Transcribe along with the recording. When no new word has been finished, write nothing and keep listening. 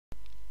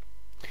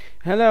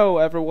Hello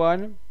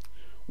everyone,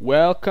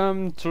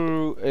 welcome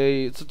to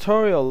a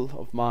tutorial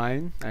of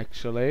mine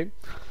actually.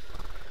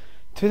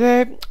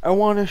 Today I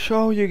want to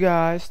show you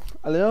guys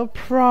a little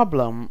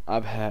problem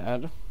I've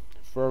had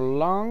for a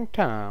long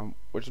time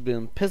which has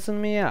been pissing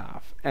me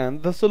off,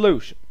 and the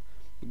solution,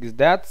 because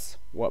that's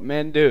what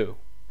men do,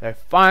 they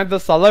find the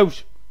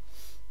solution.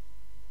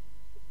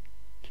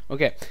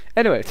 Okay,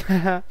 anyways,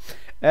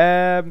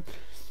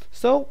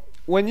 so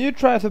when you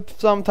try to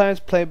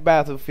sometimes play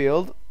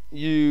Battlefield,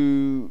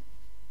 you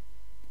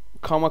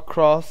come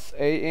across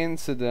a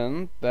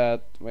incident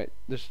that, wait,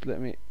 just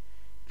let me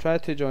try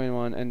to join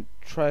one and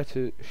try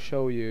to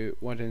show you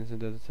what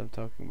incident I'm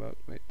talking about.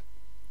 Wait,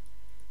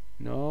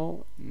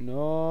 no.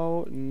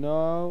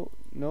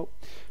 Well,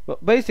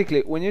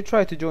 basically, when you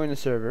try to join a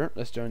server,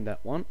 let's join that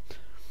one.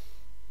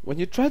 When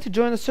you try to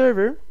join a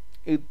server,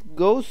 it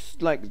goes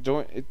like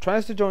it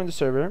tries to join the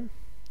server,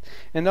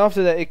 and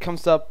after that it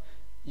comes up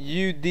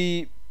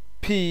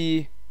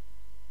UDP.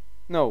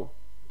 No,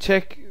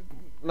 check,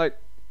 like,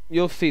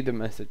 you'll see the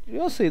message.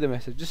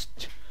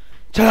 Just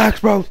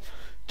chillax, bros.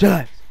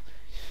 Chillax.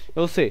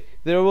 You'll see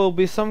there will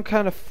be some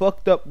kind of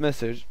fucked up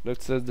message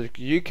that says that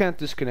you can't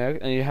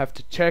disconnect, and you have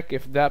to check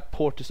if that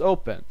port is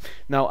open.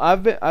 Now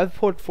I've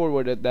port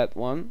forwarded that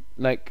one,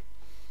 like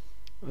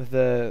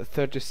the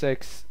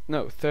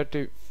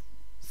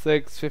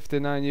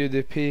 3659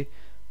 UDP.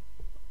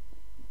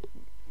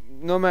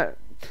 No matter,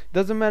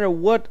 doesn't matter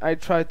what I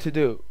tried to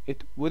do,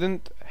 it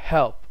wouldn't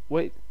help.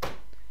 Wait,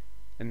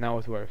 and now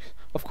it works.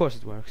 Of course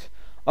it works.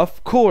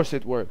 Of course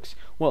it works.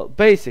 Well,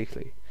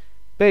 basically.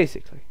 Wait,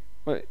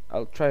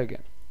 I'll try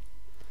again.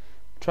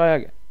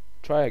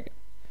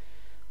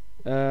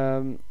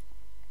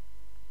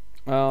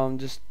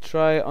 Just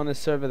try on a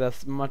server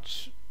that's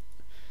much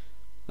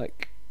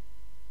like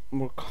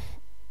more.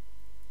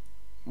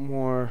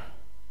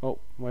 Oh,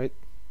 wait.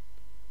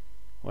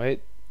 I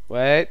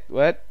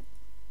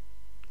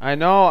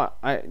know,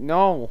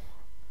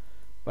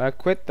 but I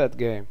quit that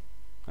game.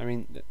 I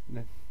mean,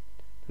 the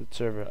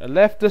server. I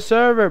left the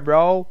server,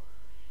 bro.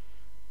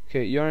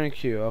 Okay, you're in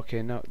queue.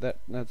 Okay, no,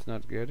 that's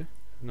not good.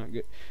 Not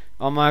good.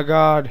 Oh my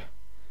god.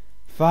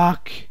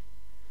 Fuck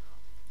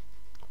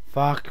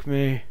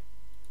me.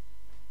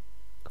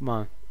 Come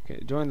on.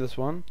 Okay, join this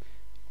one.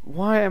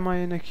 Why am I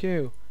in a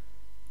queue?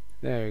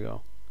 There you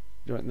go.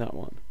 Join that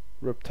one.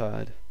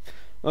 Riptide.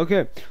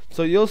 Okay,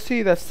 so you'll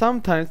see that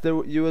sometimes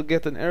you will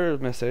get an error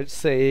message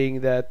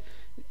saying that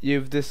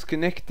you've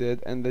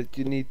disconnected and that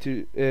you need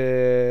to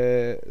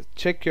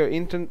check your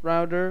internet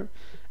router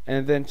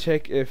and then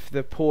check if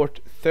the port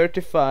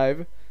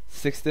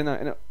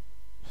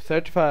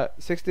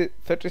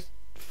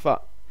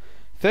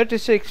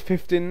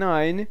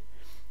 3659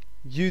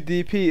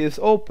 UDP is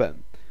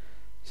open.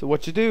 So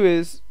what you do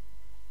is,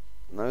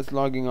 now it's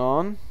logging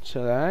on,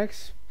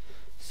 chillax.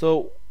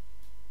 So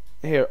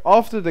here,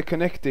 after the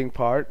connecting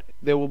part,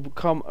 there will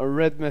become a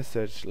red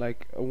message,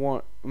 like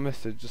a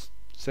message just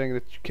saying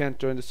that you can't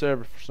join the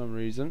server for some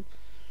reason.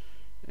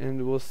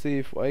 And we'll see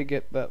if I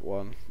get that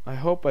one. I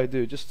hope I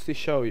do, just to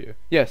show you.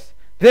 Yes,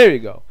 there you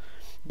go.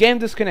 Game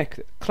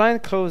disconnected.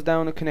 Client closed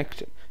down a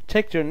connection.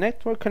 Check your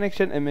network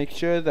connection and make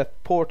sure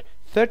that port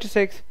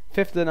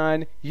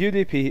 3659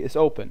 UDP is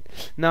open.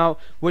 Now,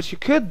 what you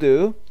could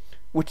do,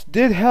 which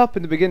did help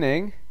in the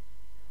beginning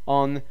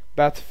on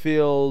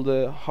Battlefield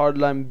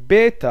Hardline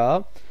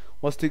beta,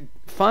 was to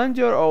find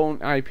your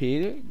own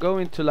IP, go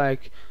into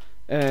like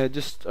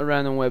just a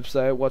random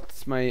website,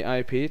 what's my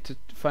IP, to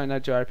find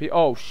out your IP.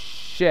 Oh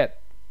shit.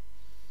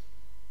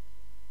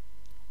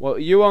 Well,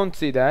 you won't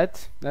see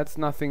that. That's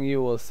nothing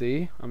you will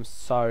see. I'm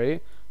sorry.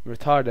 I'm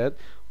retarded.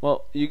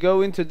 Well, you go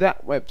into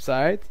that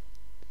website,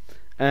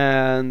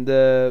 and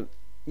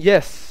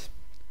yes,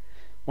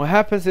 what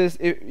happens is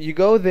if you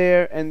go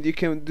there and you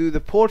can do the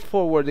port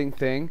forwarding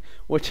thing,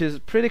 which is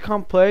pretty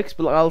complex,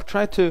 but I'll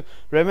try to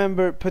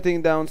remember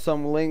putting down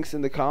some links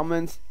in the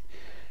comments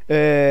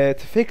to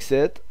fix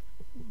it.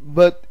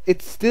 But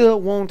it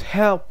still won't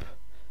help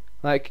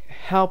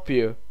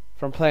you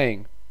from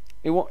playing.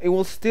 It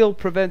will still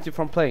prevent you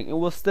from playing. It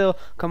will still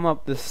come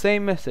up the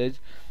same message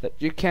that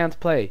you can't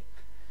play,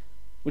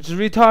 which is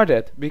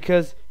retarded,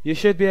 because you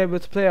should be able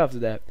to play after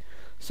that.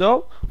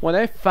 So what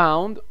I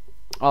found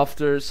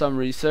after some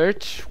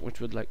research,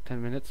 which was like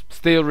 10 minutes,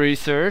 still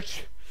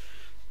research,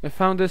 I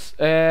found this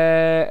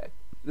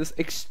this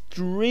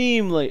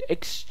extremely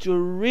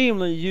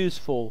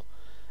useful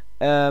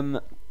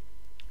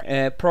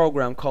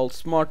program called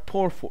Smart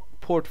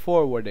Port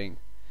Forwarding.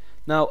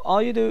 Now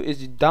all you do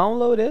is you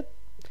download it.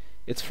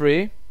 It's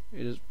free.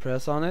 You just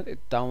press on it. It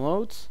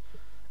downloads.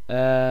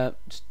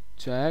 Just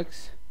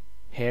checks.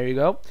 Here you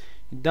go.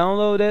 You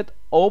download it.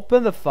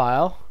 Open the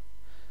file.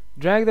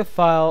 Drag the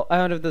file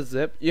out of the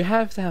zip. You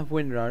have to have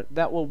WinRAR.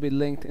 That will be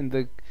linked in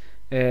the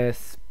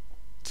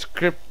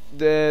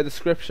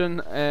description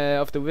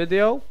of the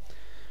video.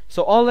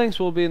 So all links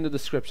will be in the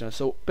description.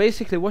 So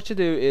basically, what you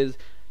do is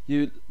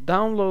you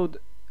download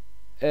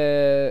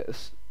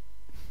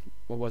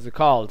what was it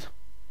called?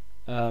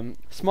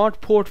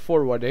 Smart Port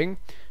Forwarding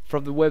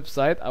from the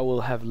website I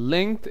will have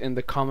linked in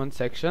the comment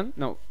section.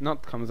 No,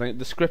 not comment section,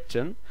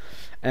 description,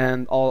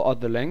 and all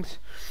other links.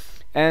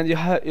 And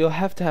you'll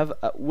have to have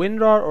a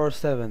WinRAR or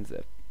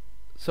 7-zip.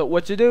 So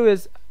what you do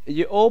is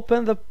you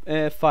open the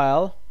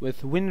file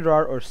with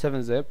WinRAR or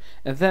 7-zip,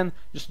 and then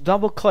just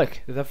double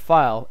click the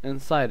file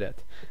inside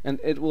it, and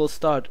it will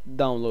start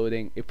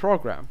downloading a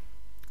program.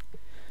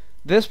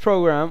 This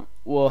program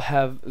will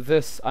have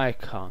this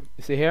icon,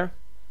 you see here,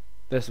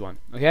 this one.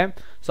 Okay,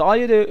 so all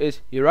you do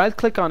is you right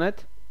click on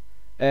it.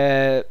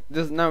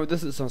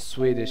 This is on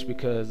Swedish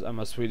because I'm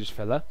a Swedish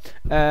fella.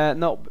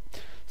 No,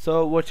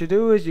 so what you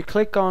do is you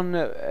click on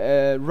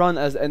run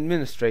as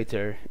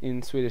administrator.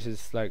 In Swedish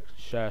it's like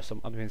share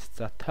som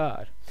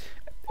administratör.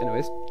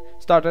 Anyways,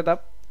 start it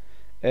up,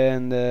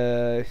 and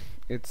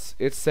it's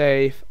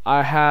safe.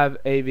 I have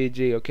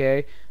AVG.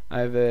 Okay,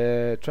 I've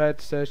tried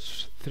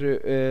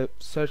to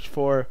search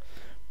for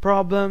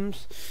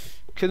problems,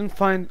 couldn't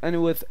find any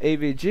with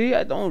AVG.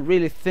 I don't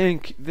really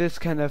think this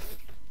kind of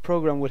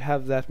program would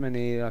have that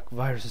many like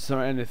viruses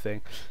or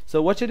anything.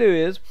 So what you do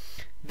is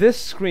this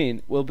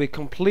screen will be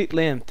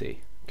completely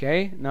empty.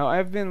 Okay, now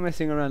I've been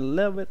messing around a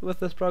little bit with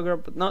this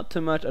program, but not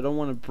too much. I don't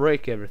want to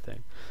break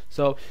everything.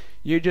 So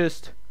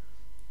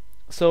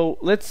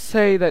let's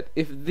say that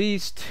if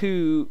these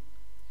two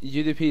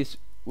UDPs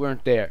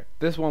weren't there,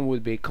 this one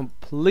would be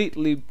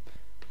completely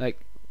like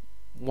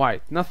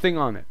white, nothing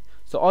on it.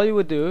 So all you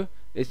would do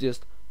is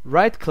just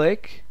right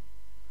click,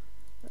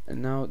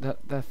 and now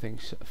that thing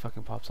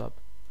fucking pops up.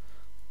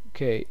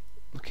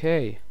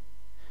 Okay,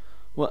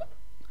 well,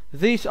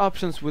 these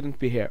options wouldn't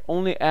be here.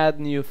 Only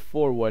add new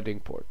forwarding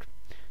port.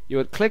 You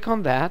would click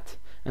on that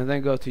and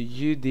then go to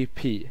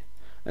UDP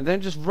and then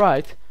just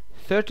write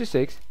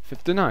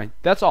 3659.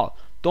 That's all.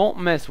 Don't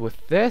mess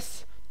with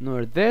this,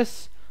 nor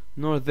this,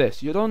 nor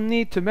this. You don't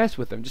need to mess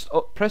with them. Just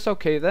press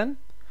OK then,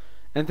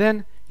 and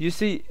then you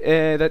see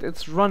that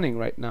it's running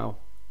right now.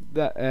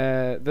 That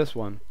this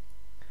one,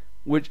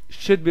 which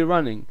should be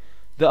running.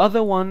 The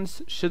other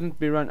ones shouldn't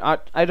be running.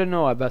 I don't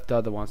know about the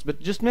other ones,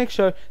 but just make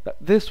sure that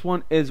this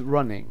one is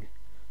running.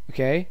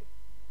 Okay,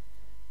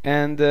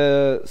 and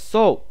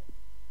so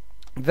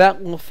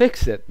that will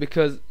fix it,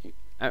 because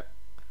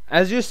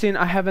as you've seen,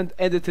 I haven't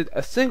edited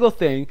a single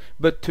thing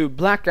but to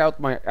black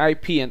out my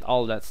IP and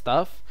all that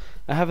stuff.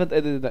 I haven't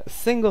edited a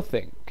single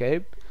thing.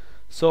 Okay,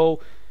 so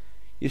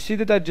you see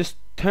that I just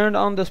turned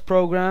on this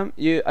program.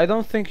 I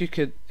don't think you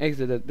could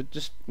exit it, but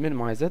just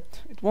minimize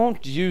it. It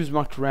won't use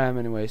much RAM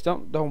anyways.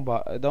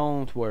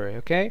 Don't worry.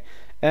 Okay,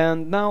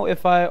 and now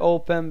if I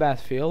open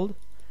Battlefield,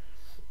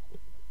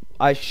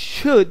 I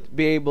should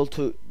be able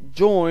to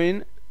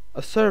join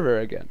a server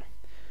again,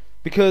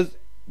 because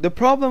the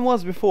problem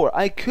was before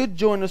I could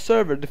join a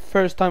server the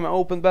first time I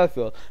opened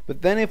Battlefield,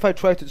 but then if I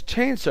tried to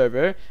change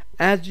server,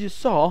 as you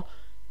saw,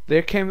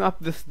 there came up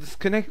this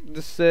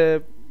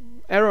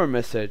error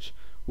message,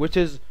 which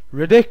is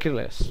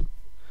ridiculous,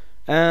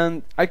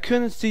 and I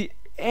couldn't see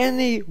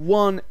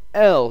anyone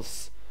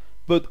else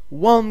but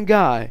one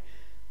guy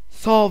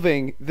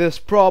solving this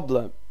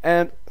problem.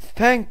 And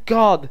thank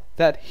God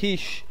that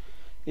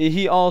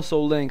he also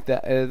linked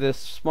this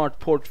smart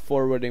port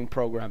forwarding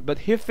program, but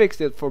he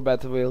fixed it for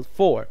Battlefield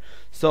 4,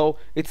 so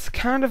it's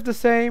kind of the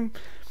same,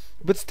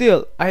 but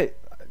still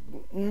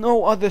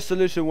no other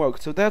solution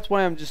worked. So that's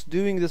why I'm just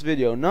doing this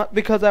video, not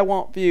because I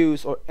want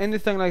views or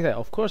anything like that.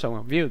 Of course I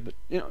want views, but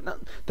you know,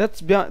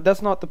 that's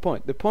not the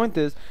point. The point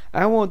is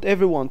I want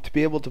everyone to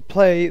be able to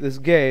play this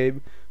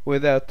game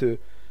without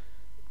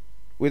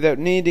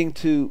needing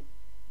to,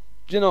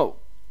 you know,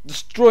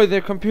 destroy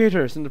their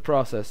computers in the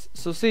process.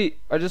 So see,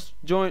 I just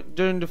joined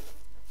the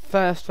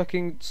fast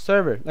fucking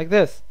server like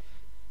this,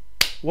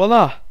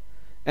 voila,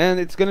 and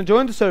it's gonna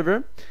join the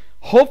server.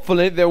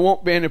 Hopefully there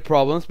won't be any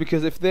problems,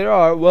 because if there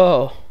are,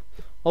 well,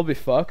 I'll be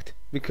fucked,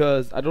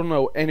 because I don't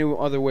know any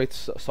other way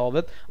to solve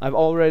it. I've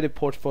already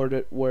port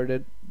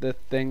forwarded the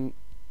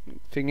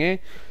thingy,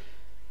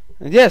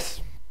 and yes.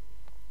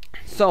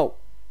 So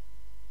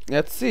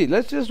let's see.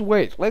 Let's just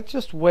wait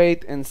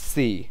and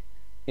see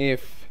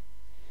if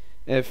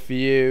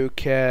you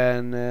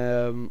can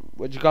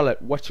what you call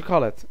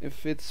it,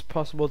 if it's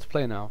possible to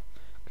play now.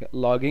 Okay,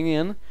 logging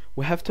in.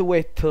 We have to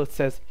wait till it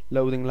says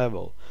loading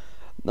level.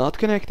 Not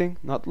connecting,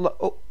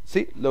 oh,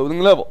 see,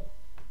 loading level.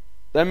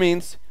 That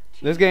means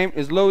this game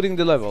is loading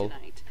the level.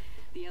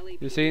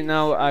 You see,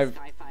 now I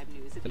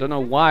don't know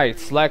why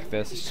it's like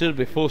this. It should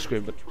be full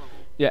screen, but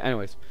yeah,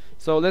 anyways.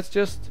 So let's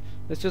just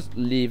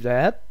leave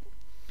that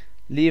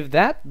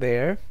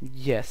there.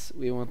 Yes,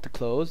 we want to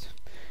close,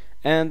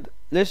 and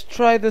let's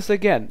try this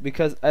again,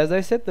 because as I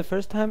said the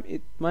first time,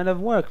 it might have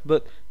worked,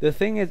 but the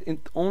thing is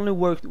it only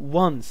worked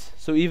once,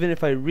 so even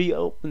if I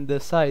reopen the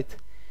site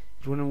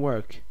it wouldn't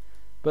work.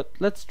 But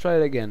let's try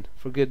it again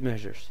for good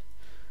measures.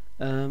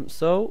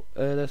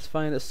 Let's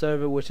find a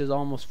server which is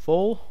almost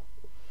full.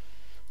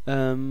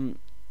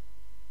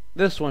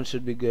 This one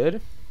should be good,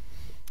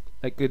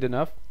 like good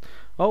enough.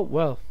 Oh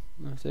well,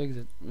 let's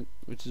exit,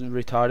 which is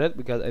retarded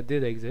because I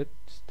did exit.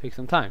 Just take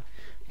some time.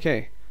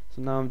 Okay,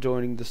 so now I'm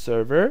joining the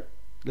server.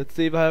 Let's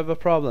see if I have a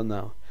problem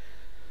now.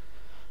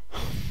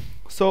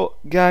 So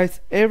guys,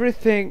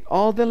 everything,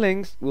 all the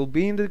links will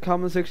be in the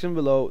comment section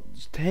below.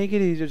 Just take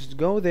it easy, just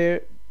go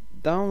there,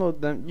 download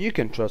them. You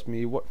can trust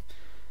me.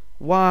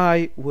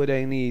 Why would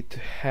I need to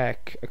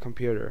hack a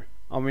computer?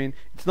 I mean,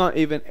 it's not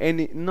even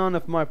none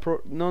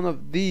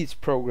of these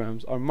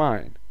programs are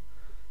mine.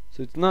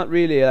 So it's not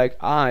really like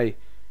I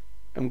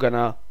am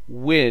gonna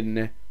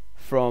win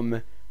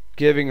from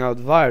giving out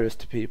virus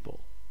to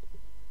people.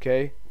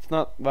 Okay? It's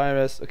not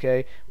virus,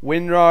 okay?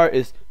 WinRAR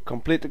is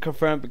completely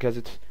confirmed because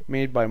it's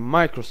made by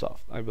Microsoft,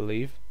 I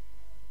believe,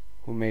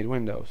 who made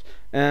Windows.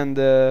 And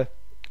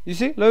you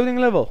see, loading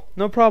level,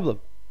 no problem.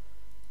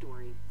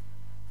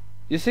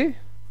 You see,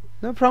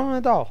 no problem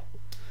at all.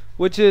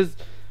 Which is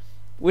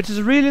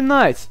really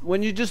nice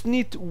when you just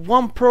need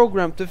one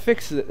program to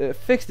fix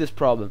this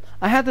problem.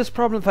 I had this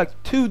problem for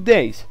like 2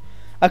 days.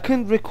 I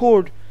couldn't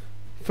record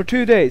for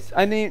 2 days.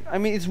 I mean,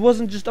 it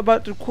wasn't just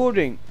about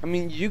recording. I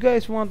mean, you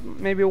guys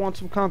maybe want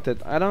some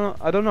content. I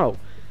don't know.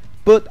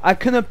 But I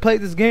couldn't play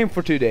this game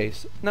for 2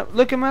 days. Now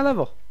look at my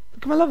level.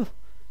 Look at my level.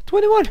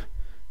 21.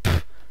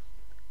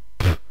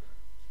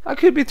 I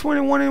could be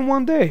 21 in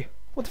 1 day.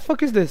 What the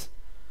fuck is this?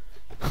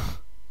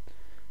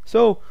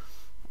 So,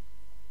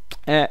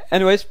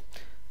 anyways,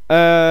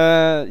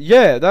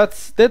 yeah,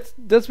 that's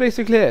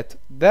basically it.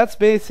 That's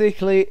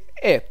basically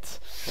it.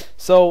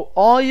 So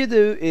all you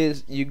do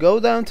is you go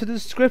down to the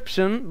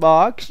description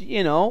box,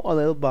 you know, a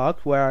little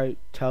box where I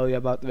tell you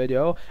about the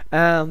video,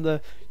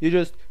 and you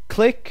just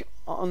click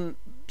on,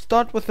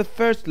 start with the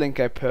first link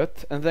I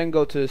put, and then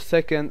go to the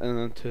second and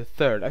then to the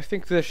third. I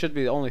think there should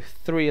be only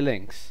 3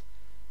 links.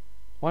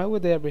 Why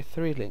would there be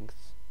 3 links?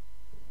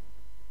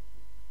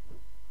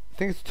 I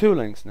think it's 2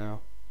 links now.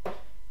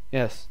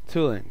 Yes,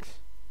 2 links.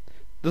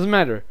 Doesn't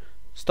matter.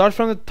 Start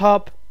from the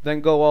top,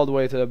 then go all the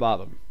way to the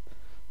bottom.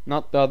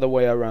 Not the other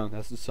way around,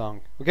 that's the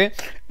song. Okay?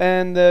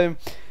 And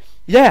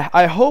yeah,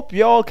 I hope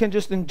y'all can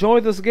just enjoy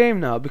this game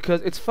now,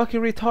 because it's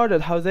fucking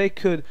retarded how they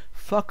could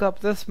fuck up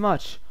this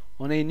much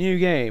on a new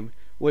game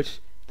which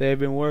they've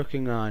been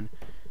working on.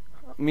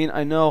 I mean,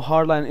 I know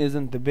Hardline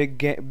isn't the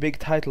big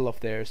title of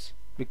theirs,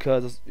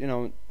 because, you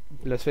know,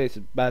 let's face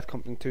it, Bad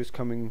Company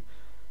 2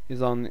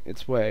 is on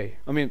its way.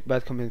 I mean,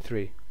 Bad Company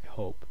 3.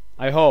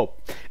 I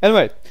hope.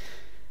 Anyway,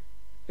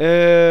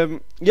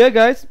 yeah,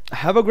 guys,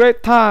 have a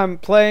great time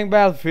playing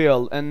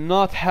Battlefield and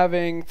not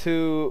having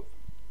to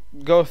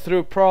go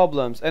through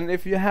problems. And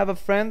if you have a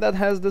friend that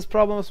has this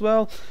problem as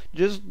well,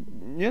 just,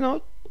 you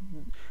know,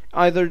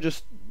 either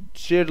just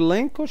share the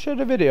link or share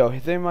the video.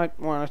 They might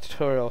want a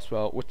tutorial as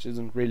well, which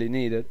isn't really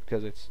needed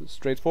because it's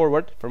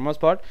straightforward for the most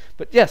part.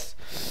 But yes,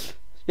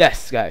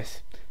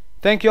 guys,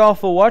 thank you all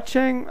for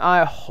watching.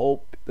 I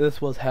hope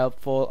this was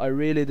helpful. I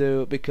really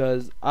do,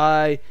 because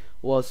I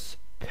was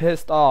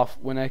pissed off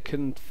when I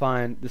couldn't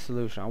find the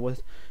solution. I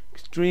was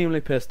extremely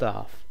pissed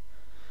off.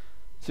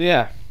 So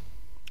yeah,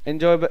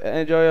 enjoy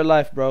your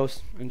life,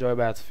 bros. Enjoy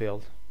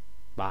Battlefield.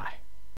 Bye.